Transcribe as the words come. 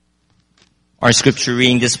Our scripture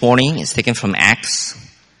reading this morning is taken from Acts,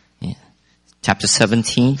 chapter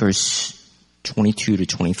 17, verse 22 to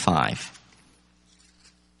 25.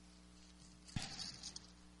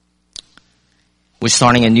 We're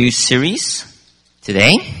starting a new series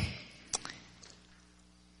today.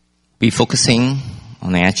 We're focusing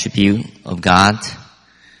on the attribute of God.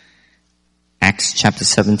 Acts chapter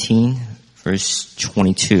 17, verse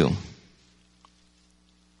 22.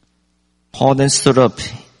 Paul then stood up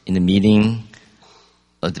in the meeting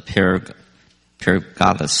of the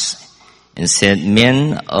Pergamos and said,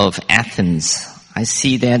 "Men of Athens, I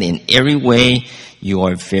see that in every way you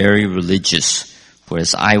are very religious. For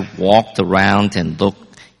as I walked around and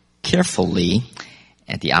looked carefully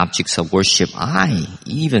at the objects of worship, I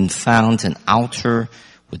even found an altar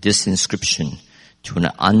with this inscription, to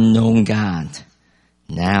an unknown God.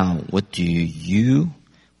 Now, what do you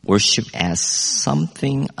worship as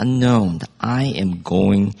something unknown? I am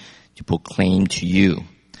going to proclaim to you.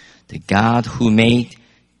 The God who made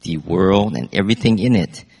the world and everything in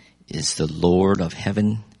it is the Lord of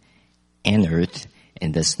heaven and earth,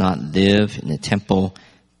 and does not live in a temple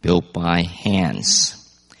built by hands.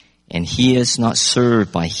 And he is not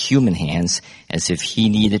served by human hands as if he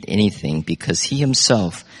needed anything, because he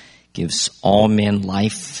himself gives all men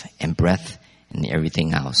life and breath and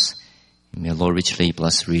everything else." May the Lord richly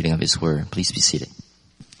bless the reading of his word. Please be seated.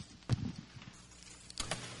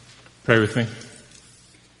 Pray with me.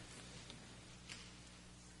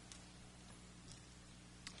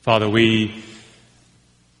 Father, we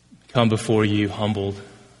come before you humbled,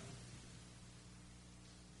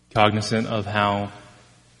 cognizant of how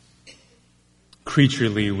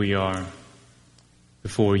creaturely we are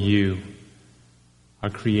before you, our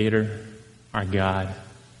Creator, our God,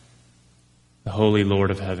 the Holy Lord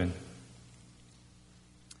of heaven.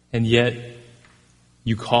 And yet,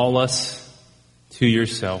 you call us to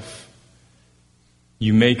yourself.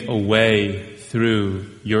 You make a way through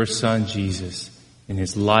your Son, Jesus, in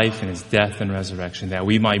his life and his death and resurrection, that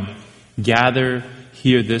we might gather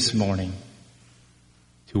here this morning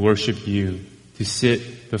to worship you, to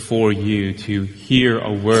sit before you, to hear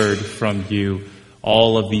a word from you,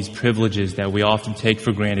 all of these privileges that we often take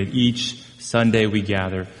for granted each Sunday we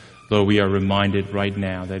gather. Lord, we are reminded right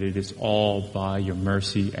now that it is all by your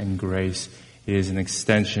mercy and grace. It is an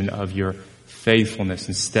extension of your faithfulness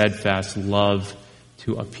and steadfast love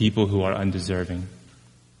to a people who are undeserving.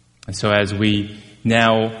 And so as we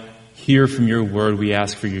now hear from your word, we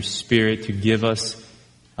ask for your Spirit to give us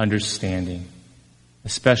understanding,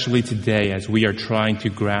 especially today as we are trying to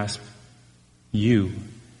grasp you.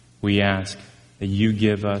 We ask that you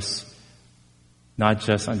give us not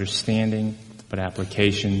just understanding, but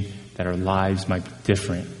application, that our lives might be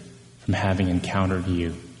different from having encountered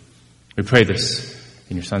you. We pray this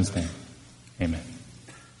in your Son's name. Amen.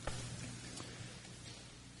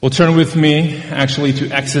 Well, turn with me actually to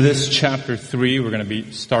Exodus chapter 3. We're going to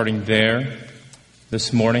be starting there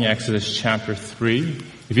this morning, Exodus chapter 3.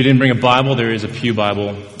 If you didn't bring a Bible, there is a pew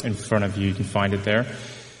Bible in front of you. You can find it there.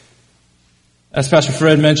 As Pastor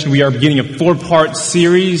Fred mentioned, we are beginning a 4-part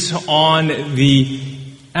series on the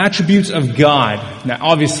attributes of God. Now,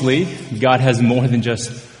 obviously, God has more than just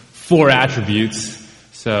 4 attributes.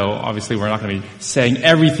 So, obviously, we're not going to be saying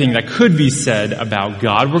everything that could be said about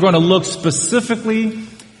God. We're going to look specifically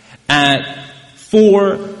at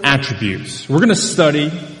 4 attributes. We're going to study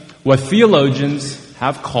what theologians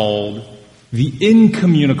have called the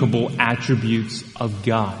incommunicable attributes of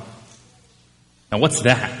God. Now, what's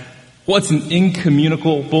that? What's an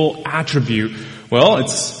incommunicable attribute? Well,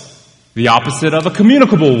 it's the opposite of a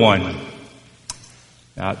communicable one.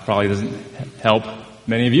 That probably doesn't help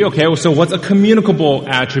many of you. Okay, well, so what's a communicable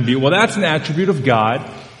attribute? Well, that's an attribute of God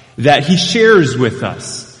that he shares with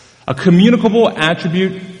us. A communicable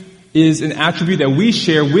attribute is an attribute that we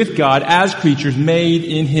share with God as creatures made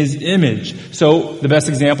in his image. So the best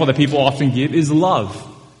example that people often give is love.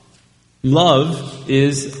 Love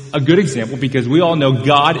is a good example because we all know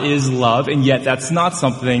God is love, and yet that's not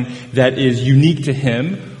something that is unique to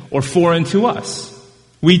him or foreign to us.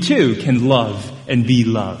 We too can love and be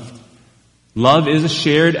loved. Love is a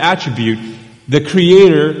shared attribute. The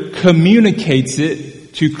Creator communicates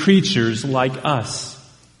it to creatures like us.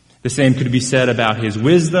 The same could be said about his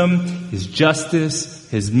wisdom, his justice,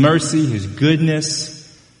 his mercy, his goodness.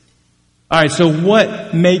 All right, so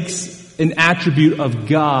what makes an attribute of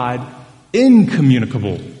God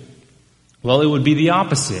incommunicable? Well, it would be the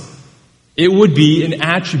opposite. It would be an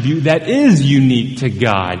attribute that is unique to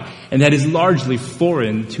God and that is largely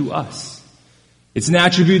foreign to us. It's an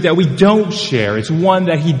attribute that we don't share. It's one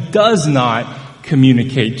that he does not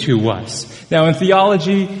communicate to us. Now, in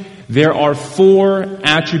theology, there are 4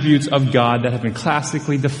 attributes of God that have been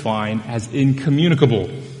classically defined as incommunicable.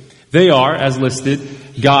 They are, as listed,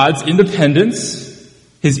 God's independence,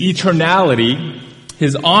 His eternality,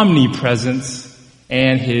 His omnipresence,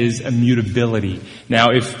 and His immutability.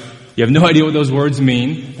 Now, if you have no idea what those words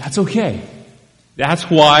mean, that's okay. That's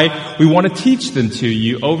why we want to teach them to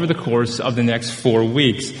you over the course of the next 4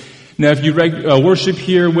 weeks. Now, if you worship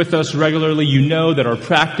here with us regularly, you know that our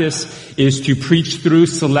practice is to preach through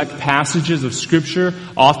select passages of Scripture.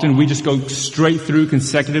 Often we just go straight through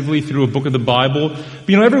consecutively through a book of the Bible.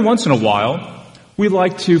 But every once in a while, we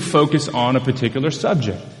like to focus on a particular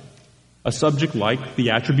subject. A subject like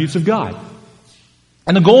the attributes of God.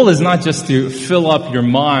 And the goal is not just to fill up your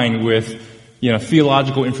mind with,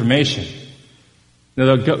 theological information.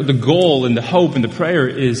 Now, the goal and the hope and the prayer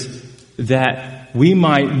is that we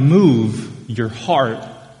might move your heart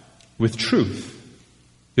with truth.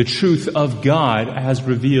 The truth of God as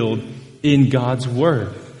revealed in God's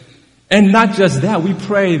Word. And not just that, we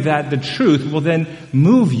pray that the truth will then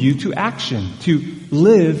move you to action, to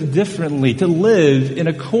live differently, to live in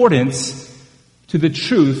accordance to the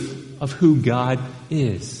truth of who God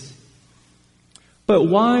is. But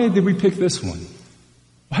why did we pick this one?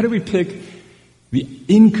 Why did we pick the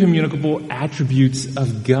incommunicable attributes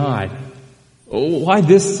of God? Why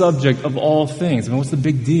this subject of all things? What's the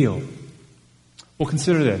big deal? Well,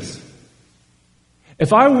 consider this.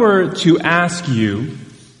 If I were to ask you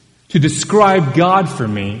to describe God for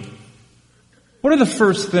me, what are the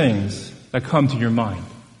first things that come to your mind?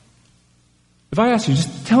 If I ask you,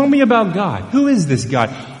 just tell me about God. Who is this God?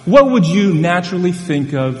 What would you naturally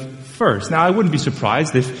think of first? Now, I wouldn't be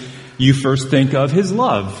surprised if you first think of His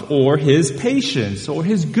love, or His patience, or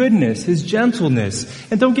His goodness, His gentleness.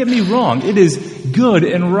 And don't get me wrong, it is good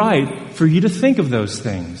and right for you to think of those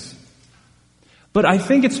things. But I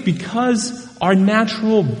think it's because our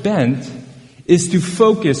natural bent is to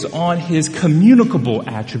focus on His communicable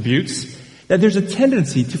attributes that there's a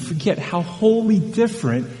tendency to forget how wholly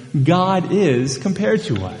different God is compared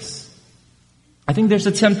to us. I think there's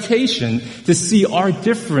a temptation to see our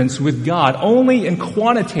difference with God only in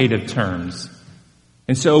quantitative terms.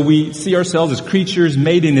 And so we see ourselves as creatures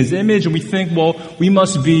made in His image, and we think, we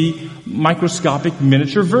must be microscopic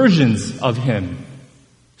miniature versions of Him.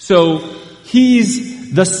 So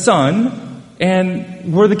He's the sun,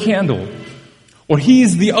 and we're the candle. Or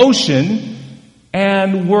He's the ocean,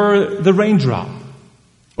 and we're the raindrop.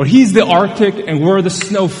 Or He's the Arctic, and we're the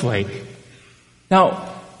snowflake. Now,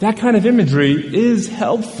 that kind of imagery is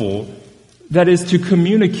helpful, that is to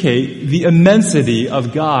communicate the immensity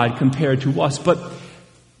of God compared to us, but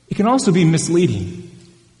it can also be misleading.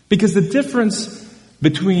 Because the difference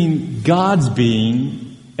between God's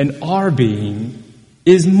being and our being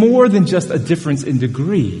is more than just a difference in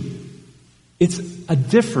degree. It's a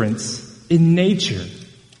difference in nature.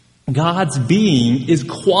 God's being is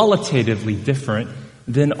qualitatively different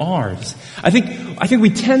than ours. I think we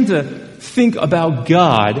tend to think about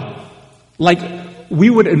God like we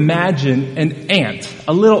would imagine an ant,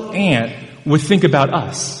 a little ant, would think about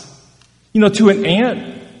us. To an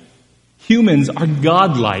ant, humans are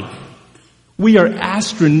godlike. We are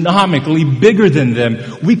astronomically bigger than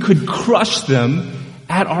them. We could crush them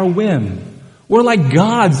at our whim. We're like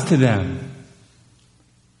gods to them.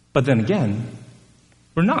 But then again,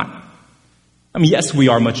 we're not. Yes, we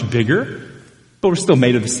are much bigger, but we're still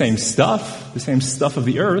made of the same stuff of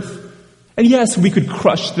the earth. And yes, we could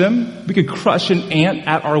crush them. We could crush an ant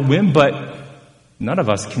at our whim, but none of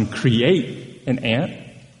us can create an ant.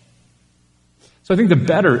 So I think the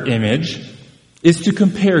better image is to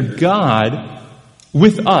compare God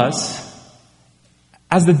with us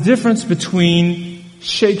as the difference between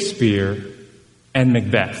Shakespeare and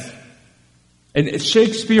Macbeth. And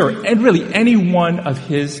Shakespeare, and really any one of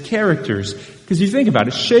his characters, because you think about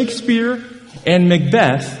it, Shakespeare and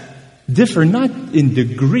Macbeth differ not in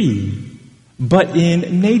degree, but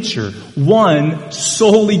in nature. One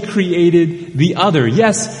solely created the other.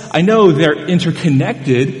 Yes, I know they're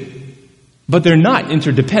interconnected, but they're not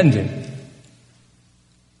interdependent.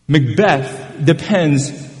 Macbeth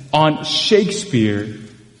depends on Shakespeare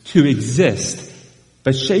to exist,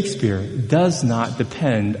 but Shakespeare does not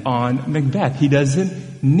depend on Macbeth. He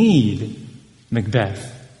doesn't need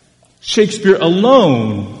Macbeth. Shakespeare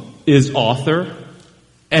alone is author,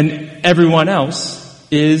 and everyone else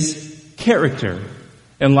is character.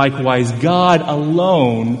 And likewise, God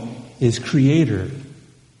alone is creator,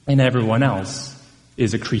 and everyone else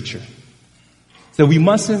is a creature. So we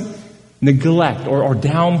mustn't neglect or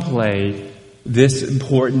downplay this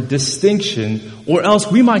important distinction, or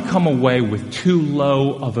else we might come away with too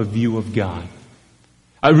low of a view of God.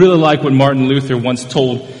 I really like what Martin Luther once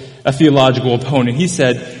told a theological opponent. He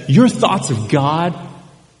said, your thoughts of God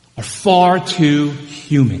are far too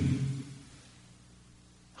human.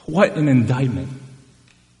 What an indictment.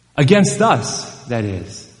 Against us, that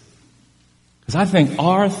is. Because I think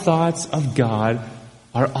our thoughts of God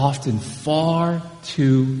are often far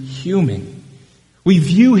too human. We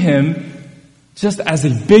view Him just as a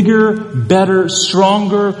bigger, better,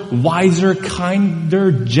 stronger, wiser,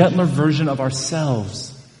 kinder, gentler version of ourselves.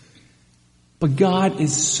 But God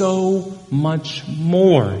is so much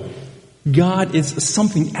more. God is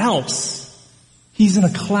something else. He's in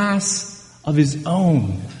a class of His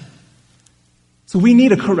own. So we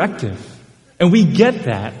need a corrective. And we get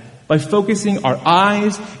that by focusing our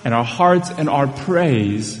eyes and our hearts and our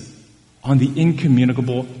praise on the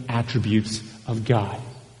incommunicable attributes of God.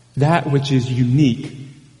 That which is unique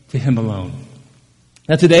to Him alone.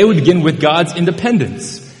 Now today we begin with God's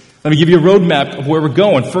independence. Let me give you a roadmap of where we're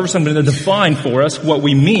going. First, I'm going to define for us what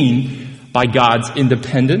we mean by God's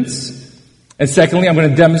independence. And secondly, I'm going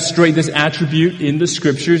to demonstrate this attribute in the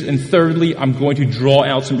Scriptures. And thirdly, I'm going to draw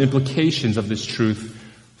out some implications of this truth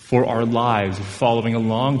for our lives. If you're following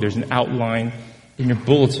along, there's an outline in your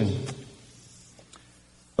bulletin.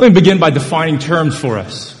 Let me begin by defining terms for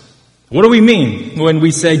us. What do we mean when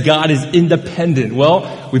we say God is independent?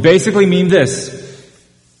 Well, we basically mean this.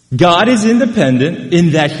 God is independent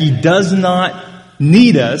in that He does not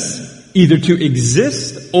need us either to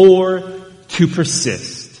exist or to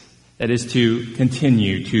persist. That is, to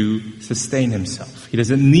continue, to sustain Himself. He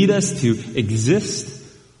doesn't need us to exist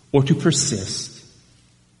or to persist.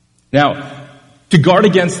 Now, to guard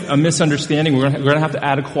against a misunderstanding, we're going to have to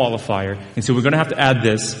add a qualifier. And so we're going to have to add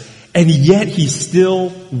this. And yet He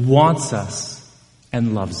still wants us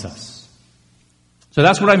and loves us. So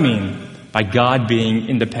that's what I mean by God being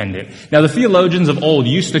independent. Now, the theologians of old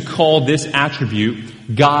used to call this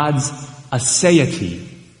attribute God's aseity.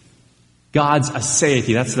 God's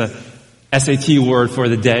aseity. That's the SAT word for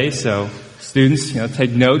the day. So students,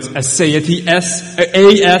 take notes. Aseity.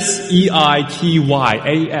 A-S-E-I-T-Y.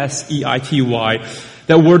 A-S-E-I-T-Y.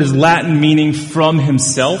 That word is Latin meaning from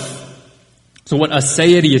Himself. So what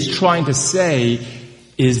aseity is trying to say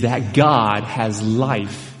is that God has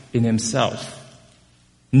life in Himself.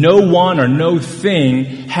 No one or no thing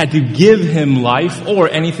had to give Him life or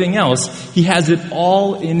anything else. He has it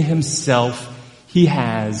all in Himself. He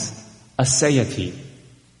has aseity.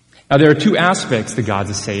 Now there are two aspects to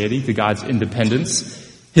God's aseity, to God's independence.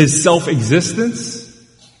 His self-existence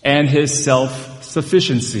and His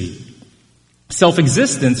self-sufficiency.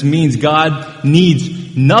 Self-existence means God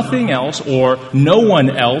needs nothing else or no one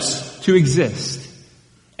else to exist.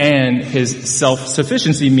 And His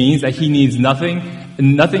self-sufficiency means that He needs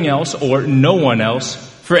nothing else or no one else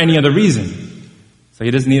for any other reason. So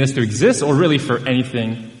He doesn't need us to exist or really for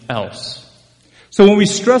anything else. So when we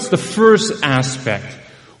stress the first aspect,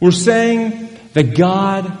 we're saying that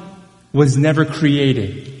God was never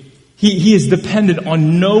created. He is dependent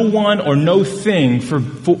on no one or no thing for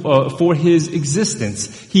His existence.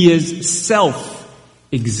 He is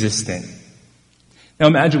self-existent. Now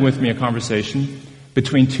imagine with me a conversation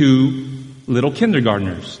between two little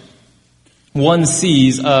kindergartners. One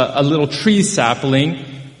sees a little tree sapling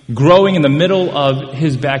growing in the middle of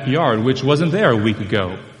his backyard, which wasn't there a week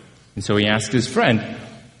ago. And so he asks his friend,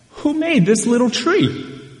 "Who made this little tree?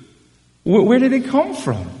 Where did it come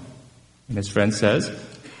from?" And his friend says,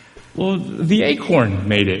 "Well, the acorn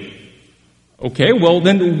made it." "Okay, well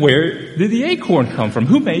then where did the acorn come from?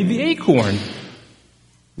 Who made the acorn?"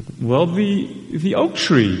 "Well, the oak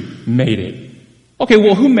tree made it." "Okay,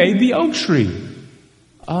 well who made the oak tree?"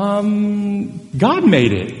 God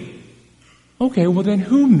made it." "Okay, well then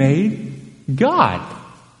who made God?"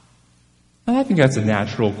 And I think that's a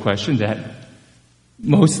natural question that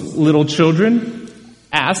most little children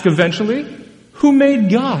ask eventually. Who made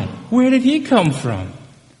God? Where did He come from?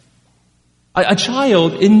 A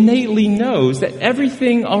child innately knows that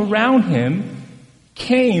everything around him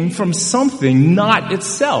came from something not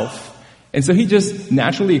itself. And so he just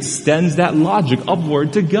naturally extends that logic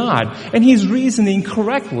upward to God. And he's reasoning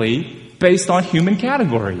correctly based on human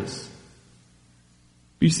categories.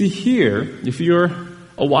 You see here, if you're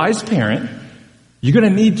a wise parent, you're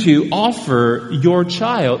going to need to offer your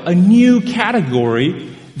child a new category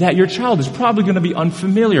that your child is probably going to be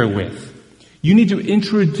unfamiliar with. You need to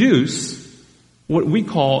introduce what we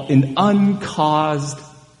call an uncaused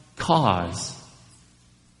cause.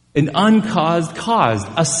 An uncaused cause.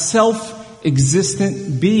 A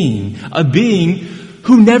self-existent being. A being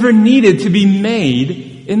who never needed to be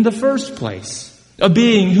made in the first place. A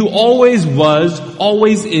being who always was,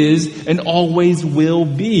 always is, and always will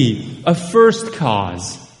be. A first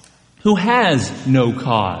cause. who has no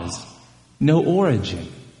cause, no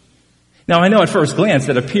origin. Now, I know at first glance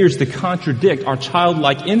that appears to contradict our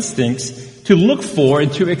childlike instincts to look for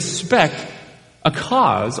and to expect a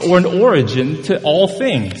cause or an origin to all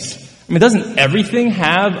things. I mean, doesn't everything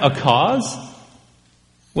have a cause?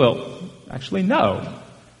 Well, actually, no.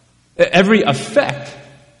 Every effect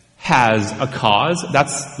has a cause.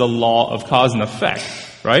 That's the law of cause and effect,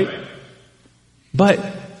 right? But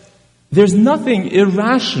there's nothing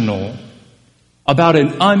irrational about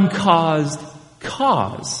an uncaused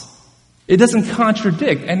cause. It doesn't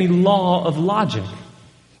contradict any law of logic.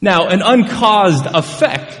 Now, an uncaused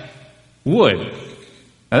effect would.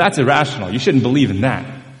 Now, that's irrational. You shouldn't believe in that.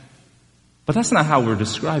 But that's not how we're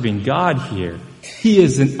describing God here. He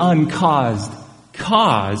is an uncaused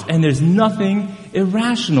cause, and there's nothing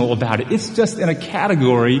irrational about it. It's just in a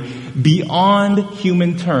category beyond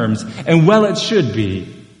human terms. And well, it should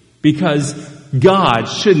be, because God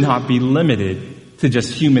should not be limited to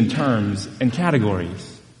just human terms and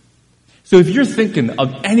categories. So if you're thinking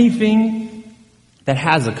of anything that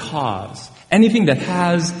has a cause, anything that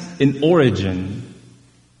has an origin,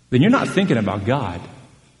 then you're not thinking about God.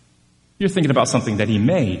 You're thinking about something that He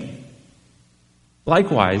made.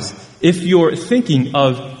 Likewise, if you're thinking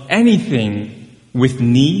of anything with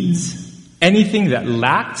needs, anything that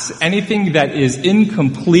lacks, anything that is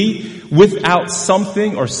incomplete without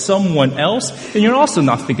something or someone else, then you're also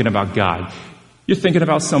not thinking about God. You're thinking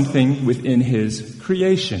about something within His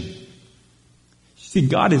creation. See,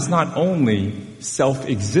 God is not only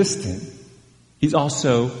self-existent, He's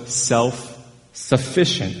also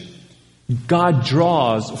self-sufficient. God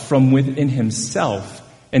draws from within Himself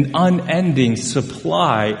an unending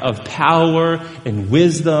supply of power and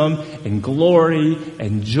wisdom and glory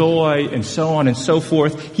and joy and so on and so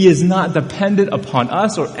forth. He is not dependent upon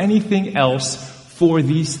us or anything else for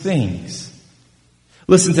these things.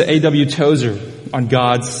 Listen to A.W. Tozer on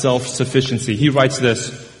God's self-sufficiency. He writes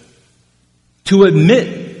this: To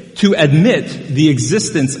admit the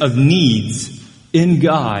existence of needs in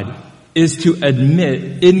God is to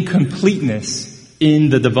admit incompleteness in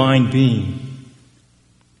the divine being.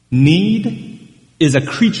 Need is a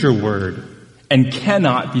creature word and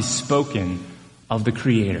cannot be spoken of the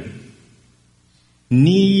Creator.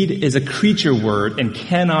 Need is a creature word and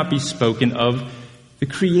cannot be spoken of the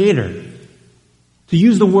Creator. To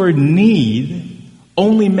use the word need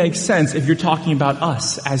only makes sense if you're talking about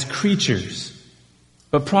us as creatures.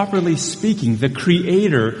 But properly speaking, the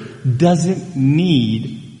Creator doesn't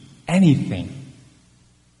need anything.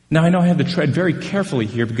 Now, I know I have to tread very carefully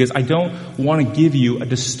here because I don't want to give you a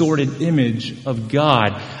distorted image of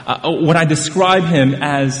God. When I describe Him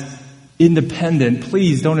as independent,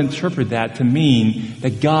 please don't interpret that to mean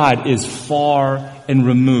that God is far and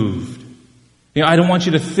removed. You know, I don't want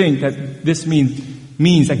you to think that this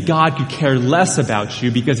means that God could care less about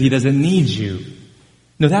you because He doesn't need you.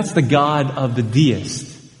 No, that's the God of the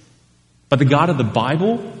deist. But the God of the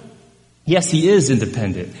Bible, yes, He is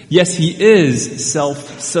independent. Yes, He is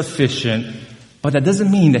self-sufficient. But that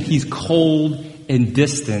doesn't mean that He's cold and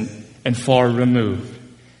distant and far removed.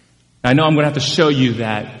 I know I'm going to have to show you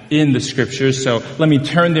that in the Scriptures, so let me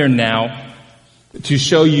turn there now to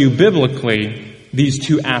show you biblically these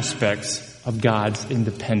two aspects of God's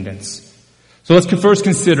independence. So let's first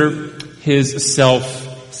consider His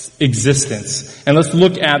self-existence. And let's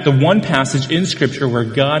look at the one passage in Scripture where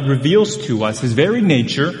God reveals to us His very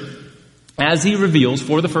nature as He reveals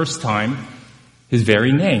for the first time His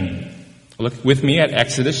very name. Look with me at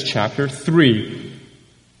Exodus chapter 3.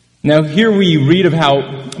 Now here we read of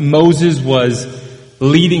how Moses was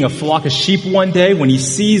leading a flock of sheep one day when he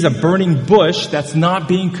sees a burning bush that's not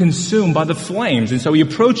being consumed by the flames. And so he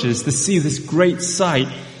approaches to see this great sight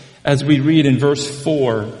as we read in verse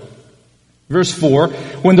 4. Verse 4,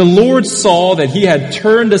 when the Lord saw that he had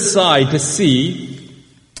turned aside to see,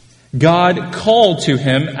 God called to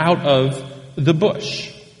him out of the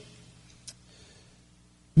bush.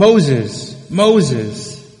 Moses,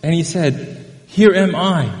 Moses. And he said, here am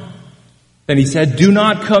I. Then he said, do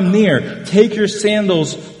not come near. Take your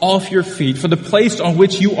sandals off your feet, for the place on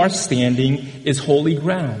which you are standing is holy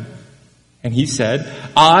ground. And he said,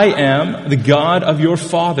 I am the God of your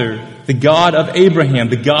father, the God of Abraham,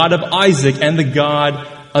 the God of Isaac, and the God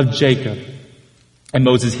of Jacob. And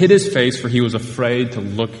Moses hid his face, for he was afraid to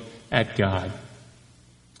look at God.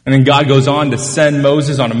 And then God goes on to send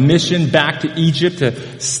Moses on a mission back to Egypt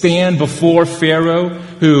to stand before Pharaoh,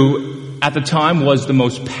 who at the time was the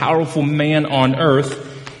most powerful man on earth.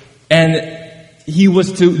 And he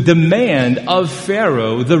was to demand of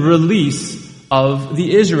Pharaoh the release of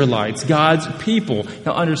the Israelites, God's people.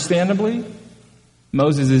 Now, understandably,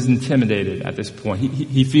 Moses is intimidated at this point.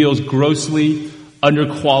 He feels grossly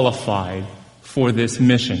underqualified for this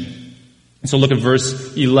mission. And so look at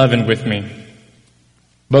verse 11 with me.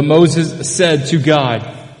 But Moses said to God,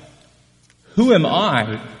 "Who am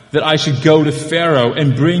I that I should go to Pharaoh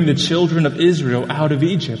and bring the children of Israel out of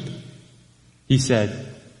Egypt?" He said,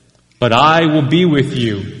 "But I will be with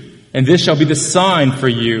you, and this shall be the sign for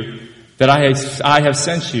you that I have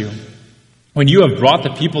sent you. When you have brought the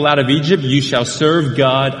people out of Egypt, you shall serve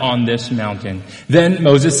God on this mountain." Then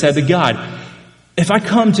Moses said to God, "If I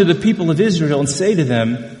come to the people of Israel and say to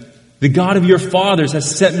them, 'The God of your fathers has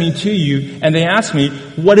sent me to you,' and they ask me,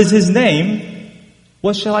 'What is his name?'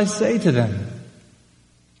 what shall I say to them?"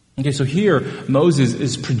 Okay, so here Moses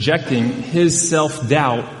is projecting his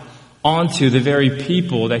self-doubt onto the very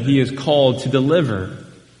people that he is called to deliver.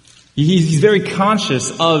 He's very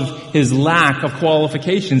conscious of his lack of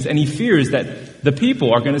qualifications, and he fears that the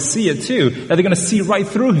people are going to see it too, that they're going to see right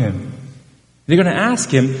through him. They're going to ask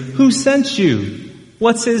him, "Who sent you?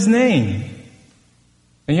 What's his name?"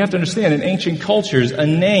 And you have to understand, in ancient cultures, a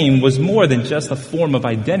name was more than just a form of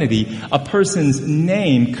identity. A person's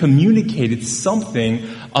name communicated something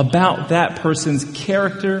about that person's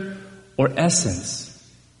character or essence.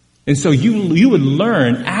 And so you would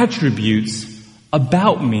learn attributes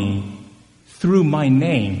about me through my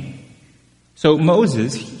name. So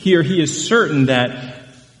Moses, here he is certain that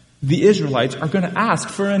the Israelites are going to ask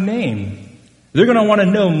for a name. They're going to want to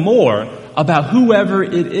know more about whoever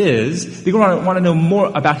it is. They're going to want to know more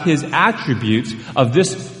about his attributes of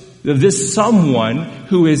this someone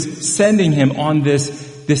who is sending him on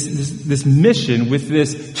this mission with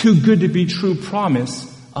this too good to be true promise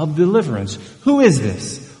of deliverance. Who is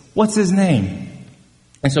this? What's his name?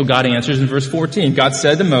 And so God answers in verse 14. God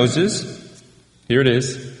said to Moses, here it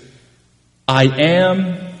is, "I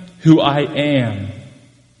am who I am."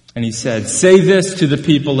 And he said, "Say this to the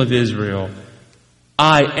people of Israel,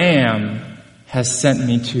 'I am has sent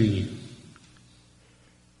me to you.'"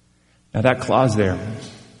 Now that clause there,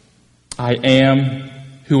 "I am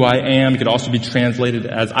who I am," it could also be translated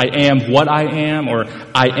as "I am what I am," or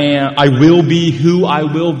I will be who I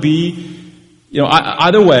will be.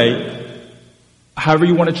 Either way, however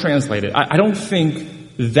you want to translate it, I don't think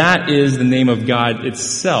that is the name of God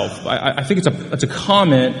itself. I think it's a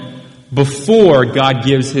comment before God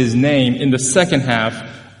gives his name in the second half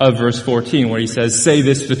of verse 14, where he says, "Say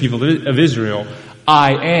this to the people of Israel,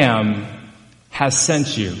 'I am has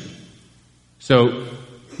sent you.'" So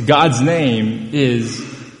God's name is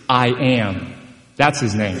 "I am." That's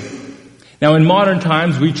his name. Now in modern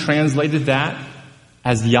times, we translated that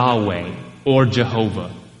as Yahweh or Jehovah.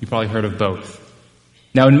 You probably heard of both.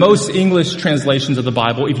 Now in most English translations of the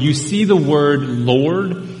Bible, if you see the word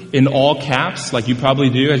Lord in all caps, like you probably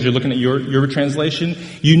do as you're looking at your translation,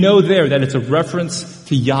 you know there that it's a reference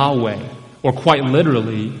to Yahweh, or quite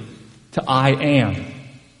literally, to I am.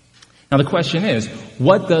 Now the question is,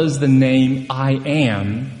 what does the name I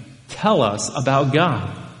am tell us about God?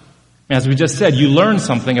 As we just said, you learn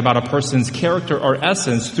something about a person's character or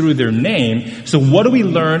essence through their name. So what do we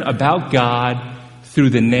learn about God through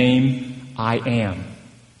the name I am?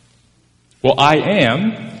 Well, I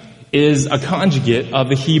am is a conjugate of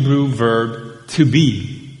the Hebrew verb to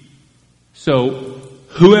be. So,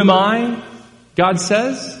 who am I? God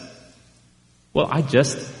says, well, I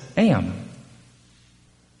just am.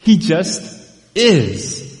 He just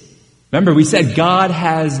is. Remember, we said God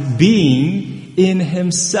has being in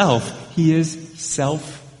himself. He is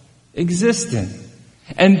self-existent.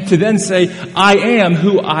 And to then say, I am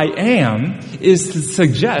who I am, is to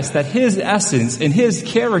suggest that his essence and his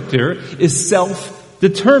character is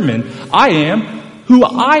self-determined. I am who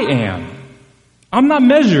I am. I'm not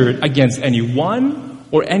measured against anyone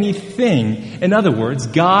or anything. In other words,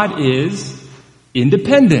 God is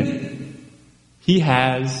independent. He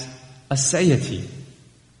has aseity.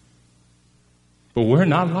 But we're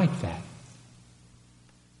not like that.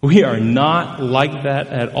 We are not like that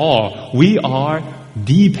at all. We are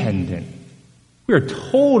dependent. We are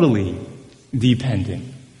totally dependent.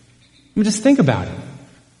 I mean, just think about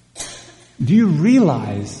it. Do you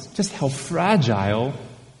realize just how fragile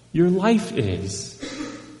your life is?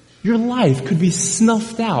 Your life could be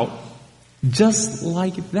snuffed out just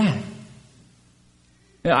like that.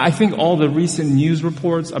 Now, I think all the recent news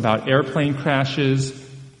reports about airplane crashes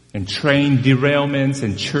and train derailments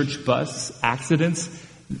and church bus accidents,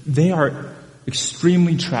 they are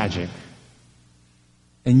extremely tragic.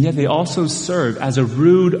 And yet they also serve as a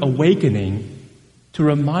rude awakening to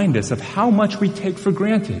remind us of how much we take for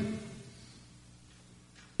granted.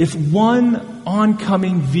 If one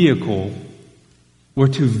oncoming vehicle were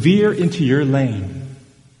to veer into your lane,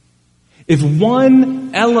 If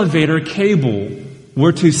one elevator cable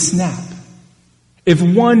were to snap, if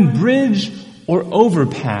one bridge or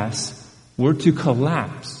overpass were to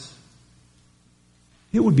collapse,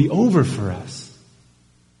 it would be over for us.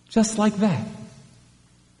 Just like that.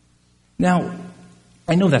 Now,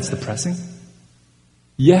 I know that's depressing.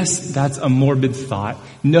 Yes, that's a morbid thought.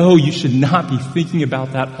 No, you should not be thinking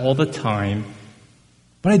about that all the time.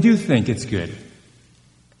 But I do think it's good,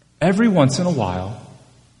 every once in a while,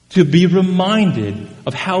 to be reminded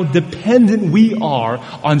of how dependent we are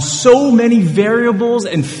on so many variables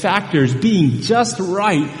and factors being just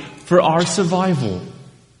right for our survival.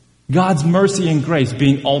 God's mercy and grace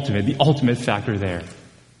being ultimate, the ultimate factor there.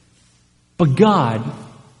 But God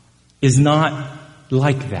is not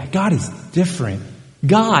like that. God is different.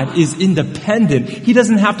 God is independent. He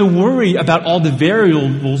doesn't have to worry about all the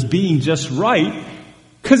variables being just right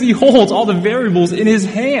because He holds all the variables in His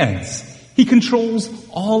hands. He controls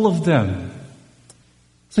all of them.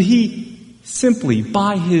 So He simply,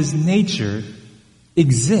 by His nature,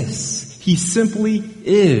 exists. He simply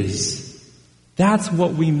is. That's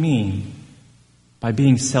what we mean by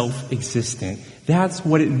being self-existent. That's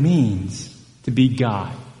what it means to be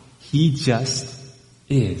God. He just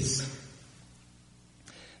is.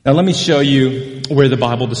 Now let me show you where the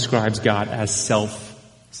Bible describes God as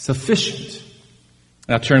self-sufficient.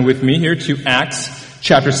 Now turn with me here to Acts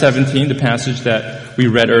chapter 17, the passage that we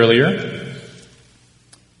read earlier.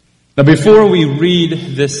 Now before we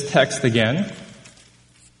read this text again,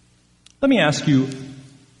 let me ask you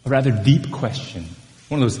a rather deep question.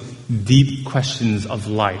 One of those deep questions of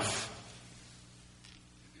life.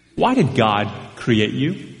 Why did God create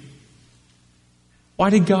you? Why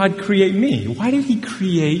did God create me? Why did He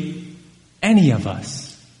create any of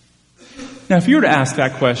us? Now, if you were to ask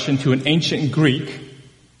that question to an ancient Greek,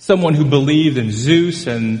 someone who believed in Zeus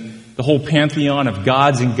and the whole pantheon of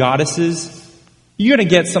gods and goddesses, you're going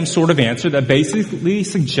to get some sort of answer that basically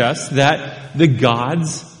suggests that the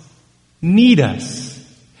gods need us.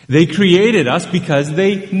 They created us because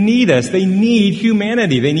they need us. They need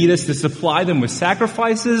humanity. They need us to supply them with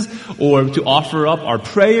sacrifices or to offer up our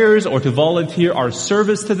prayers or to volunteer our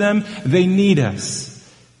service to them. They need us.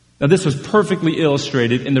 Now this was perfectly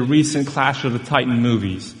illustrated in the recent Clash of the Titan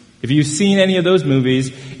movies. If you've seen any of those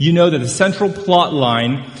movies, you know that the central plot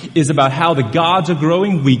line is about how the gods are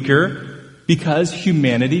growing weaker because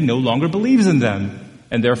humanity no longer believes in them.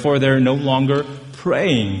 And therefore they're no longer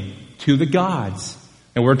praying to the gods.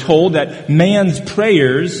 And we're told that man's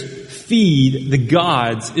prayers feed the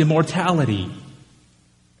gods' immortality.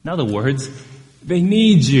 In other words, they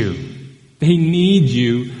need you. They need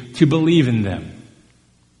you to believe in them.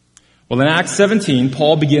 Well, in Acts 17,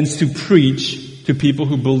 Paul begins to preach to people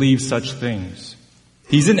who believe such things.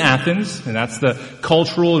 He's in Athens, and that's the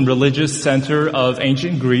cultural and religious center of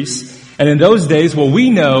ancient Greece. And in those days, what we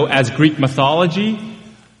know as Greek mythology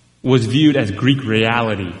was viewed as Greek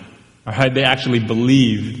reality. All right, they actually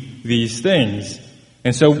believed these things.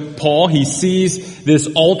 And so Paul, he sees this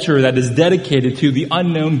altar that is dedicated to the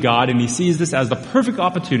unknown God, and he sees this as the perfect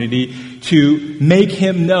opportunity to make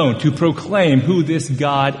Him known, to proclaim who this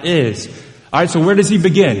God is. All right, so where does he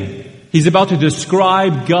begin? He's about to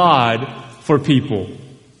describe God for people.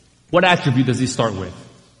 What attribute does he start with?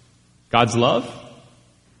 God's love?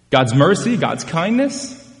 God's mercy? God's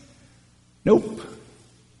kindness? Nope.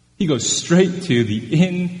 He goes straight to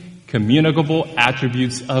the incommunicable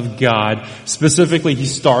attributes of God. Specifically, he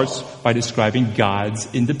starts by describing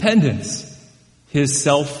God's independence, His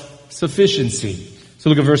self-sufficiency. So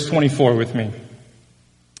look at verse 24 with me.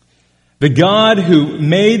 The God who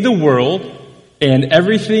made the world and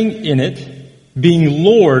everything in it, being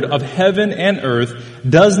Lord of heaven and earth,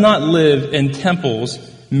 does not live in temples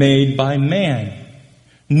made by man.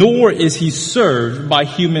 Nor is He served by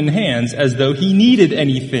human hands as though He needed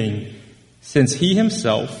anything, since He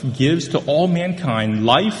Himself gives to all mankind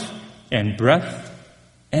life and breath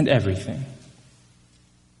and everything.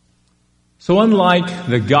 So unlike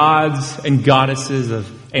the gods and goddesses of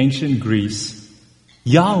ancient Greece,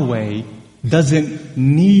 Yahweh doesn't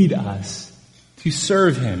need us to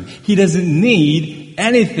serve Him. He doesn't need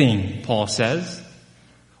anything, Paul says.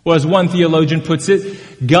 Well, as one theologian puts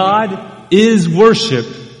it, God is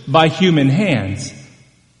worshipped by human hands.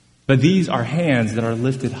 But these are hands that are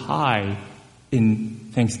lifted high in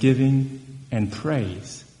thanksgiving and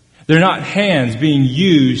praise. They're not hands being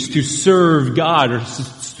used to serve God or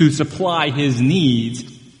to supply His needs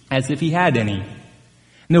as if He had any.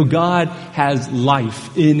 No, God has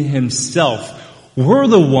life in Himself. We're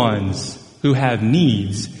the ones who have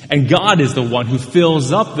needs, and God is the one who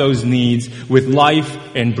fills up those needs with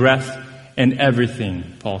life and breath and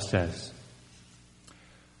everything, Paul says.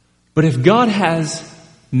 But if God has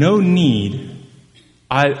no needs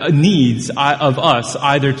of us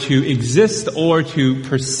either to exist or to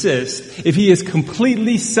persist, if he is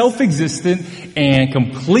completely self-existent and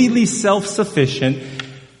completely self-sufficient,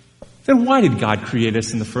 then why did God create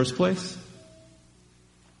us in the first place?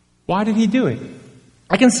 Why did he do it?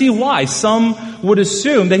 I can see why. Some would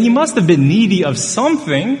assume that he must have been needy of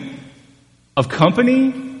something, of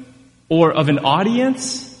company, or of an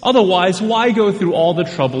audience. Otherwise, why go through all the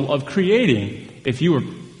trouble of creating if you were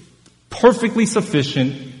perfectly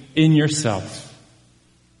sufficient in yourself?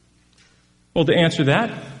 Well, to answer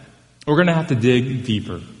that, we're going to have to dig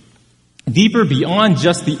deeper. Deeper beyond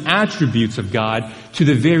just the attributes of God to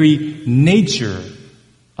the very nature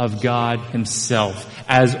of God himself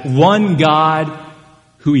as one God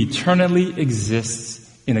who eternally exists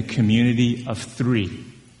in a community of three.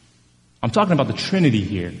 I'm talking about the Trinity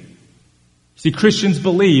here. See, Christians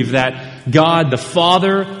believe that God, the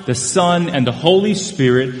Father, the Son, and the Holy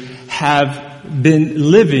Spirit have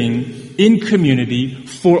been living in community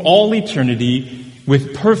for all eternity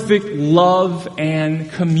with perfect love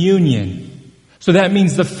and communion. So that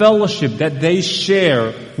means the fellowship that they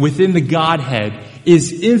share within the Godhead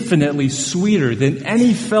is infinitely sweeter than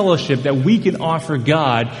any fellowship that we can offer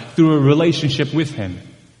God through a relationship with him.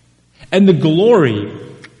 And the glory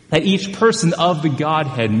that each person of the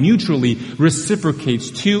Godhead mutually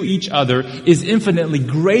reciprocates to each other is infinitely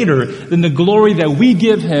greater than the glory that we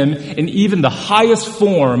give him in even the highest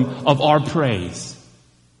form of our praise.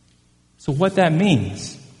 So what that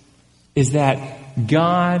means is that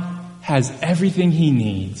God has everything he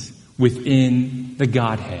needs within the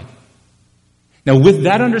Godhead. Now, with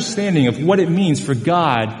that understanding of what it means for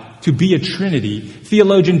God to be a Trinity,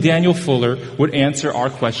 theologian Daniel Fuller would answer our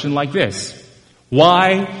question like this.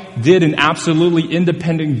 Why did an absolutely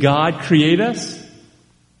independent God create us?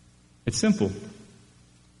 It's simple.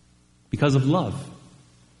 Because of love.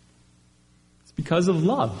 It's because of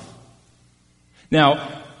love.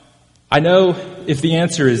 Now, I know if the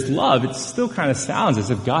answer is love, it still kind of sounds as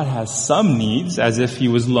if God has some needs, as if he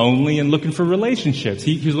was lonely and looking for relationships.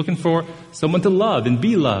 He was looking for someone to love and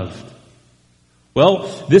be loved. Well,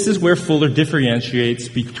 this is where Fuller differentiates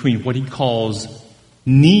between what he calls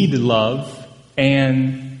need love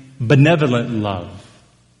and benevolent love.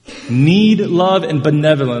 Need love and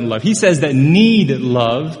benevolent love. He says that need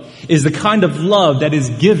love is the kind of love that is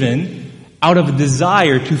given out of a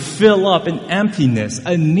desire to fill up an emptiness,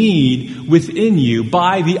 a need within you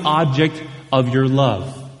by the object of your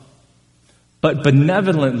love. But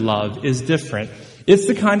benevolent love is different. It's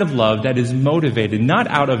the kind of love that is motivated not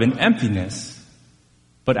out of an emptiness,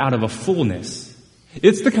 but out of a fullness.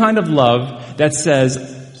 It's the kind of love that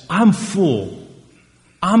says, I'm full,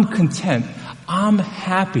 I'm content, I'm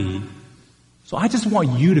happy, so I just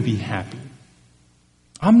want you to be happy.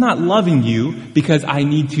 I'm not loving you because I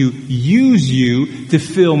need to use you to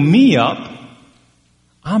fill me up.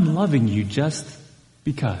 I'm loving you just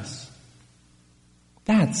because.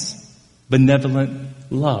 That's benevolent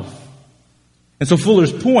love. And so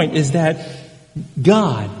Fuller's point is that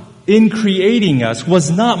God, in creating us,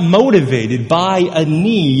 was not motivated by a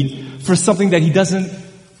need for something that he doesn't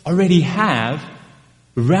already have.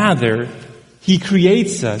 Rather, he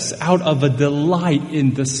creates us out of a delight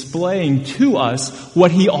in displaying to us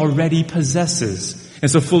what he already possesses.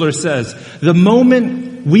 And so Fuller says, the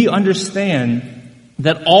moment we understand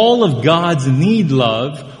that all of God's need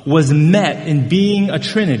love was met in being a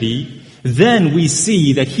Trinity, then we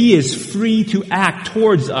see that he is free to act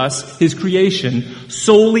towards us, his creation,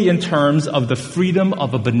 solely in terms of the freedom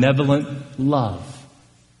of a benevolent love.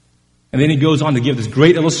 And then he goes on to give this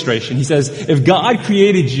great illustration. He says, if God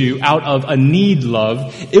created you out of a need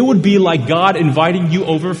love, it would be like God inviting you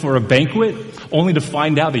over for a banquet only to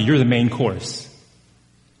find out that you're the main course.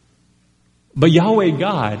 But Yahweh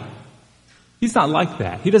God, he's not like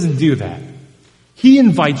that. He doesn't do that. He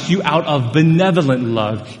invites you out of benevolent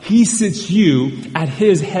love. He sits you at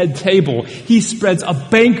his head table. He spreads a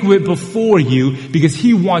banquet before you because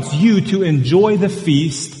he wants you to enjoy the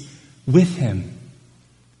feast with him.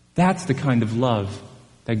 That's the kind of love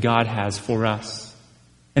that God has for us.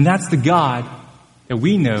 And that's the God that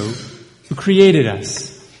we know who created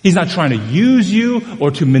us. He's not trying to use you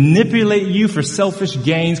or to manipulate you for selfish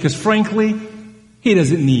gains because frankly, he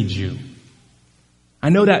doesn't need you. I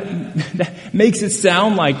know that makes it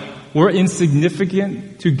sound like we're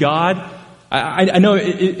insignificant to God. I know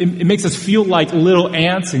it makes us feel like little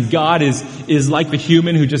ants and God is like the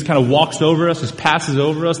human who just kind of walks over us, just passes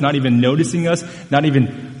over us, not even noticing us, not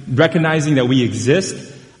even recognizing that we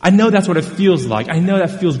exist. I know that's what it feels like. I know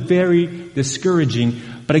that feels very discouraging.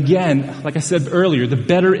 But again, like I said earlier, the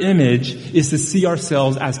better image is to see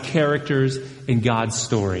ourselves as characters in God's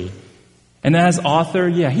story. And as author,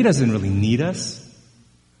 he doesn't really need us.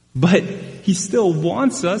 But he still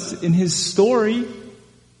wants us in his story.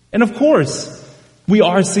 And of course, we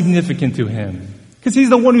are significant to him. Because he's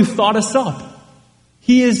the one who thought us up.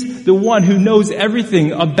 He is the one who knows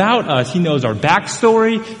everything about us. He knows our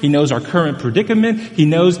backstory. He knows our current predicament. He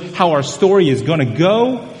knows how our story is going to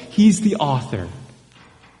go. He's the author.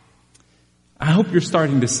 I hope you're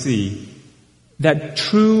starting to see that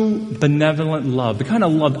true benevolent love, the kind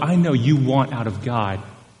of love I know you want out of God,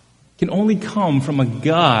 can only come from a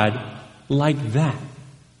God like that.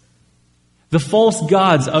 The false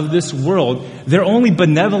gods of this world, they're only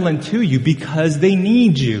benevolent to you because they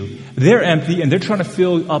need you. They're empty and they're trying to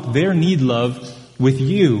fill up their need love with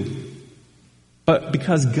you. But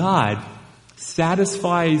because God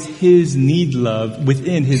satisfies his need love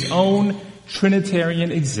within his own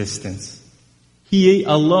Trinitarian existence, He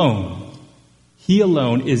alone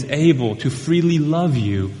is able to freely love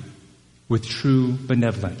you with true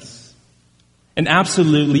benevolence. An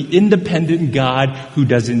absolutely independent God who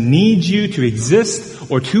doesn't need you to exist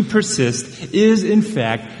or to persist is, in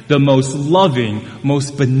fact, the most loving,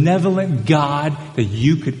 most benevolent God that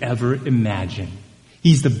you could ever imagine.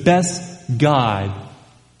 He's the best God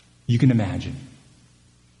you can imagine.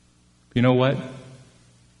 You know what?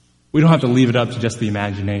 We don't have to leave it up to just the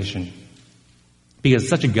imagination. Because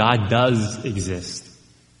such a God does exist.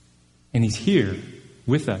 And he's here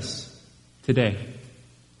with us today.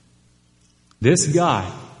 This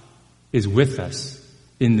God is with us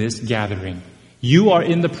in this gathering. You are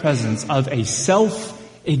in the presence of a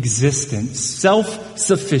self-existent,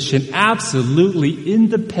 self-sufficient, absolutely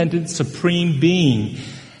independent, supreme being.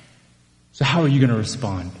 So how are you going to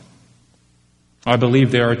respond? I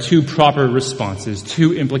believe there are two proper responses,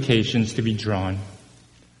 two implications to be drawn.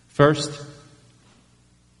 First,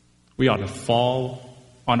 we ought to fall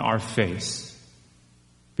on our face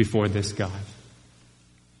before this God.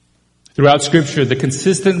 Throughout Scripture, the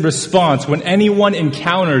consistent response when anyone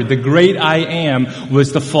encountered the great I Am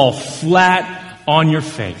was to fall flat on your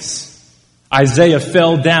face. Isaiah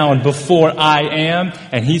fell down before I Am,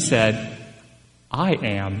 and he said, I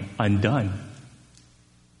am undone.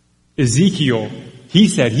 Ezekiel, he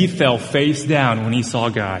said he fell face down when he saw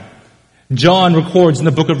God. John records in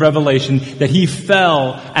the book of Revelation that he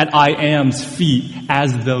fell at I Am's feet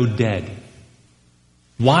as though dead.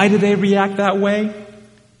 Why did they react that way?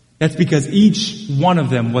 That's because each one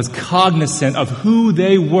of them was cognizant of who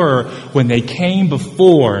they were when they came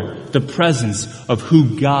before the presence of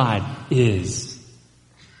who God is.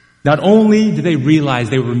 Not only did they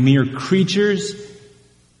realize they were mere creatures,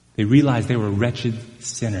 they realized they were wretched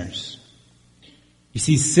sinners. You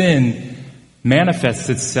see, sin manifests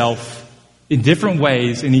itself in different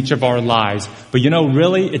ways in each of our lives. But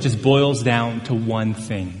really, it just boils down to one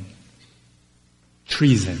thing.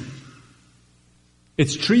 Treason.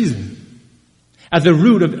 It's treason. At the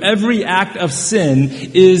root of every act of sin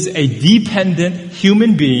is a dependent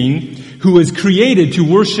human being who is created to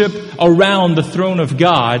worship around the throne of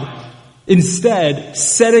God, instead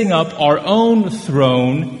setting up our own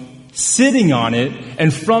throne, sitting on it,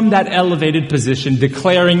 and from that elevated position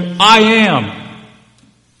declaring, I am.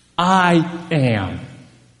 I am.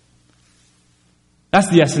 That's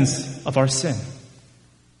the essence of our sin.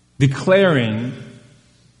 Declaring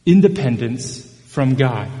independence from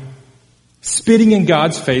God. Spitting in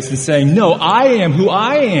God's face and saying, no, I am who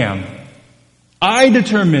I am. I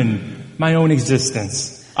determine my own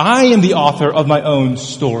existence. I am the author of my own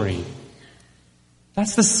story.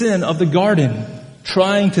 That's the sin of the garden,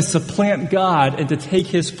 trying to supplant God and to take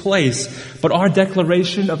his place. But our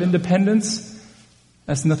declaration of independence,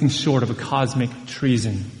 that's nothing short of a cosmic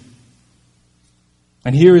treason.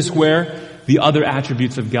 And here is where the other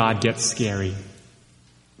attributes of God get scary.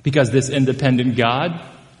 Because this independent God,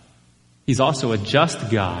 he's also a just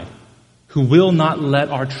God who will not let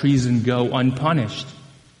our treason go unpunished.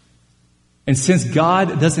 And since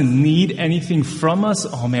God doesn't need anything from us,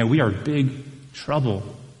 we are in big trouble.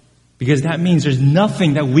 Because that means there's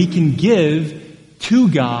nothing that we can give to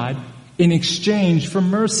God in exchange for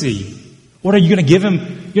mercy. What are you going to give him?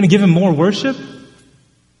 You're going to give him more worship?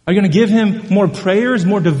 Are you going to give him more prayers,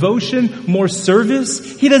 more devotion, more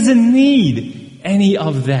service? He doesn't need any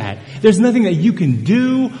of that. There's nothing that you can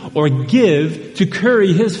do or give to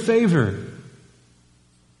curry his favor.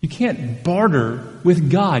 You can't barter with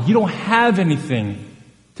God. You don't have anything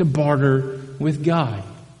to barter with God.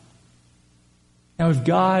 Now, if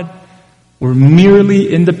God were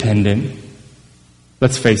merely independent,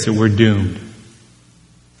 let's face it, we're doomed.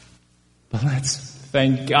 But let's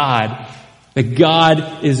thank God that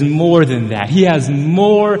God is more than that. He has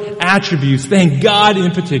more attributes. Thank God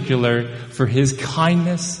in particular for His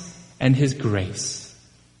kindness and His grace.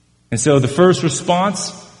 And so the first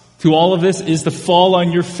response to all of this is to fall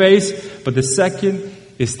on your face, but the second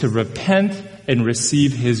is to repent and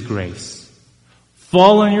receive His grace.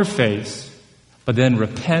 Fall on your face, but then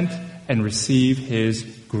repent and receive His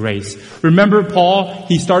grace. Remember Paul,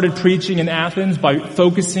 he started preaching in Athens by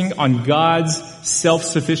focusing on God's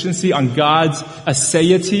self-sufficiency, on God's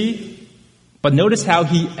aseity. But notice how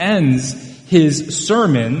he ends his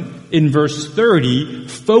sermon in verse 30,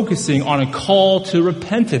 focusing on a call to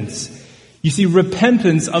repentance. You see,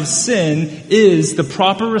 repentance of sin is the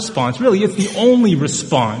proper response. Really, it's the only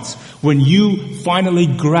response when you finally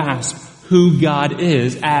grasp who God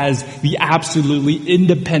is as the absolutely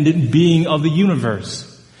independent being of the universe.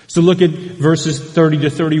 So look at verses 30 to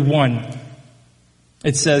 31.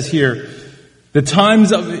 It says here, the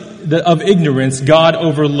times of ignorance God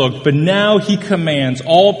overlooked, but now He commands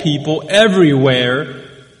all people everywhere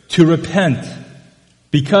to repent,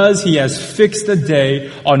 because He has fixed a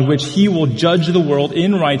day on which He will judge the world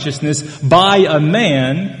in righteousness by a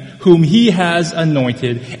man whom He has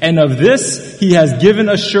anointed, and of this He has given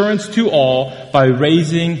assurance to all by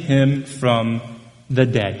raising Him from the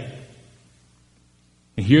dead.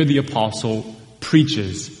 And here the apostle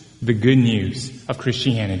preaches the good news of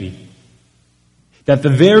Christianity. That the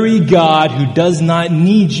very God who does not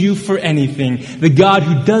need you for anything, the God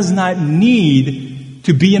who does not need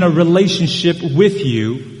to be in a relationship with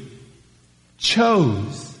you,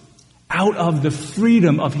 chose out of the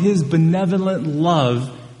freedom of His benevolent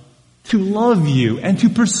love to love you and to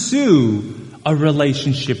pursue a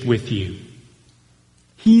relationship with you.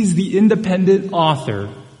 He's the independent author,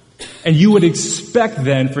 and you would expect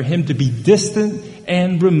then for Him to be distant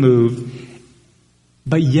and removed,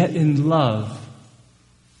 but yet in love,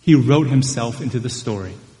 He wrote Himself into the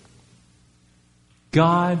story.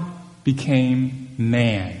 God became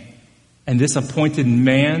man, and this appointed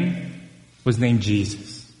man was named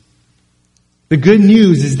Jesus. The good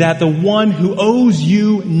news is that the one who owes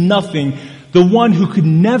you nothing, the one who could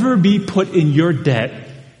never be put in your debt,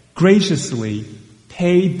 graciously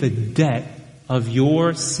paid the debt of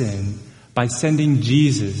your sin by sending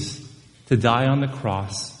Jesus to die on the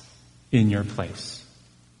cross in your place.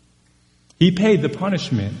 He paid the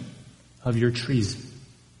punishment of your treason.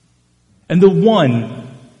 And the one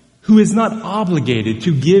who is not obligated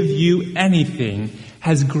to give you anything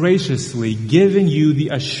has graciously given you the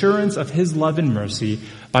assurance of His love and mercy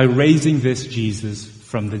by raising this Jesus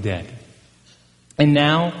from the dead. And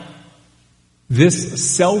now,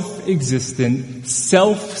 this self-existent,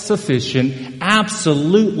 self-sufficient,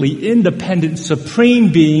 absolutely independent,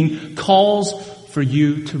 supreme being calls for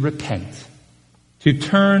you to repent, to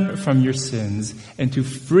turn from your sins, and to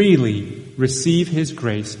freely receive His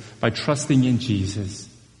grace by trusting in Jesus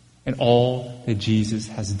and all that Jesus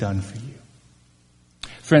has done for you.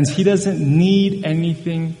 Friends, He doesn't need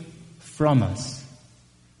anything from us,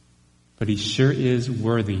 but He sure is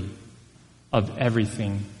worthy of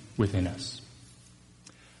everything within us.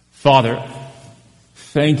 Father,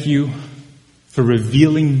 thank You for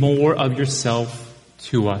revealing more of Yourself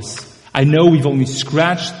to us. I know we've only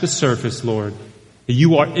scratched the surface, Lord, that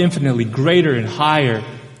You are infinitely greater and higher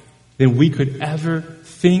than we could ever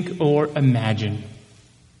think or imagine.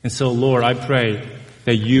 And so, Lord, I pray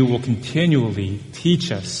that You will continually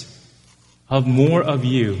teach us of more of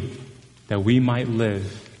You, that we might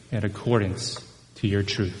live in accordance to Your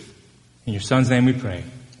truth. In Your Son's name we pray.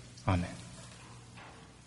 Amen.